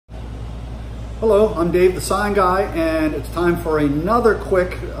Hello, I'm Dave the Sign Guy, and it's time for another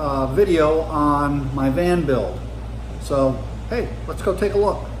quick video on my van build. So, hey, let's go take a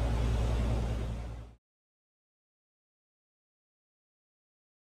look.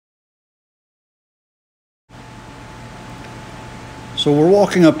 So we're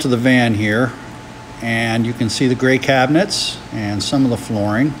walking up to the van here, and you can see the gray cabinets and some of the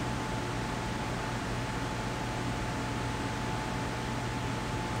flooring.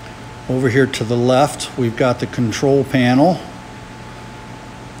 Over here to the left, we've got the control panel.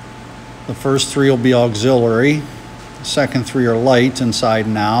 The first three will be auxiliary. The second three are lights inside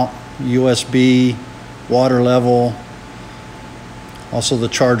and out. USB, water level, also the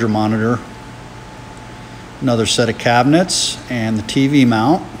charger monitor. Another set of cabinets and the TV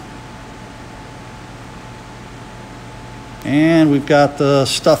mount. And we've got the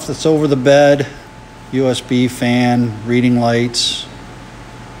stuff that's over the bed, USB, fan, reading lights,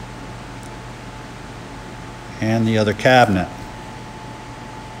 and the other cabinet.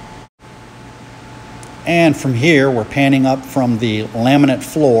 And from here, we're panning up from the laminate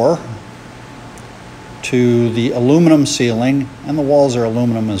floor to the aluminum ceiling, and the walls are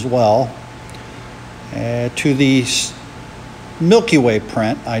aluminum as well, to the Milky Way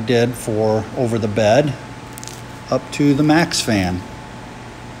print I did for over the bed, up to the Max fan.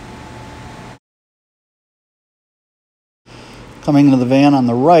 Coming into the van on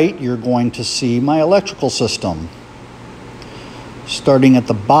the right, you're going to see my electrical system. Starting at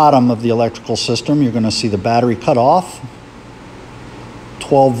the bottom of the electrical system, you're going to see the battery cutoff,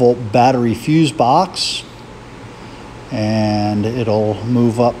 12-volt battery fuse box, and it'll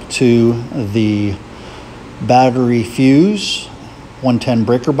move up to the battery fuse, 110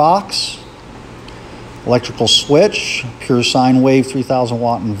 breaker box, electrical switch, pure sine wave 3000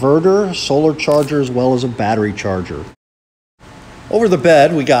 watt inverter, solar charger, as well as a battery charger. Over the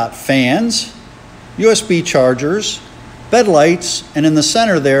bed, we got fans, USB chargers, bed lights, and in the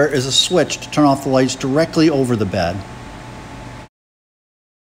center there is a switch to turn off the lights directly over the bed.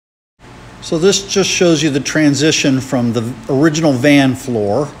 So this just shows you the transition from the original van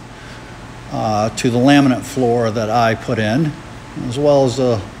floor to the laminate floor that I put in, as well as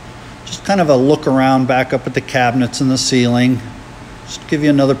just kind of a look around back up at the cabinets and the ceiling, just to give you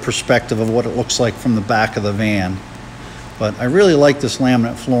another perspective of what it looks like from the back of the van. But I really like this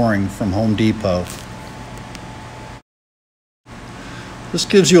laminate flooring from Home Depot. This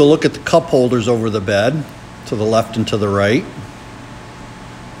gives you a look at the cup holders over the bed, to the left and to the right.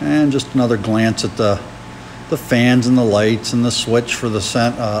 And just another glance at the fans and the lights and the switch for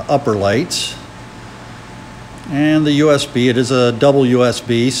the upper lights. And the USB, it is a double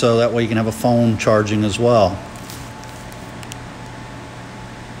USB, so that way you can have a phone charging as well.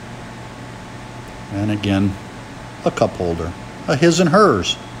 And again, a cup holder, a his and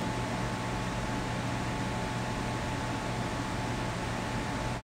hers.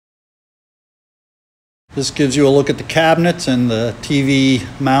 This gives you a look at the cabinets and the TV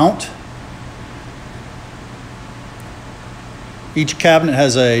mount. Each cabinet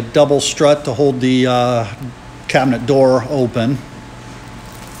has a double strut to hold the cabinet door open.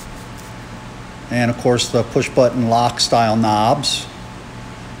 And of course the push button lock style knobs.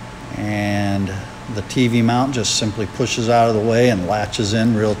 And the TV mount just simply pushes out of the way and latches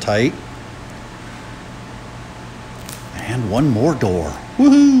in real tight. And one more door.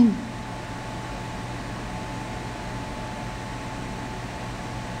 Woohoo!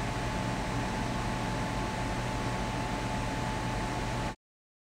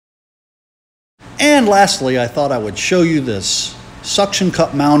 And lastly, I thought I would show you this suction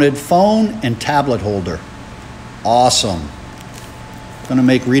cup mounted phone and tablet holder. Awesome. Gonna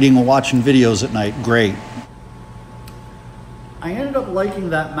make reading and watching videos at night great. I ended up liking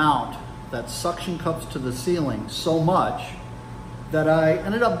that mount that suction cups to the ceiling so much that I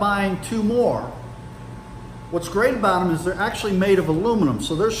ended up buying two more. What's great about them is they're actually made of aluminum,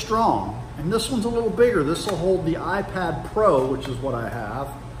 so they're strong. And this one's a little bigger. This will hold the iPad Pro, which is what I have,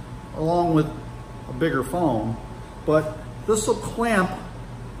 along with a bigger phone. But this will clamp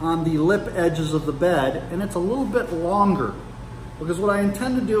on the lip edges of the bed, and it's a little bit longer. Because what I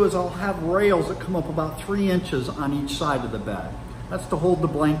intend to do is I'll have rails that come up about 3 inches on each side of the bed. That's to hold the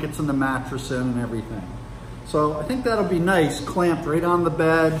blankets and the mattress in and everything. So I think that'll be nice, clamped right on the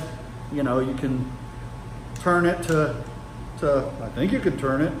bed. You know, you can turn it to I think you can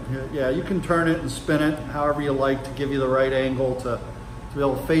turn it. Yeah, you can turn it and spin it however you like to give you the right angle to be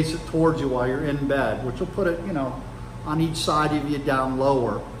able to face it towards you while you're in bed, which will put it, you know, on each side of you down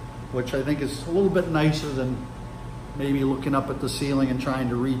lower, which I think is a little bit nicer than maybe looking up at the ceiling and trying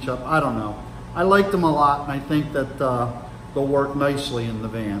to reach up. I don't know. I like them a lot, and I think that they'll work nicely in the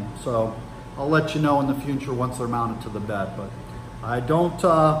van. So I'll let you know in the future once they're mounted to the bed. But I don't,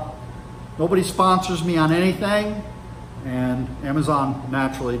 nobody sponsors me on anything, and Amazon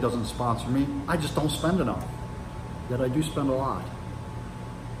naturally doesn't sponsor me. I just don't spend enough, yet I do spend a lot.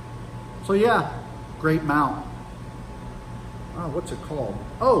 So yeah, great mount. Oh, what's it called?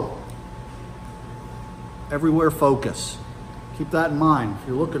 Oh, Everywhere Focus. Keep that in mind if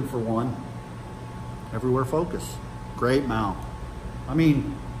you're looking for one. Everywhere Focus. Great mount. I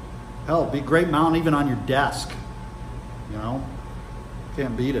mean, hell, it'd be a great mount even on your desk. You know,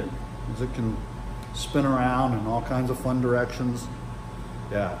 can't beat it, because it can spin around in all kinds of fun directions.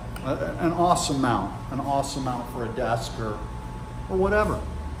 Yeah, an awesome mount. An awesome mount for a desk or whatever.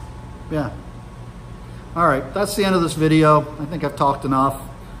 Yeah. All right, that's the end of this video. I think I've talked enough.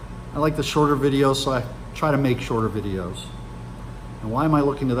 I like the shorter videos, so I try to make shorter videos. And why am I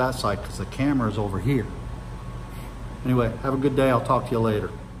looking to that side? Because the camera is over here. Anyway, have a good day. I'll talk to you later.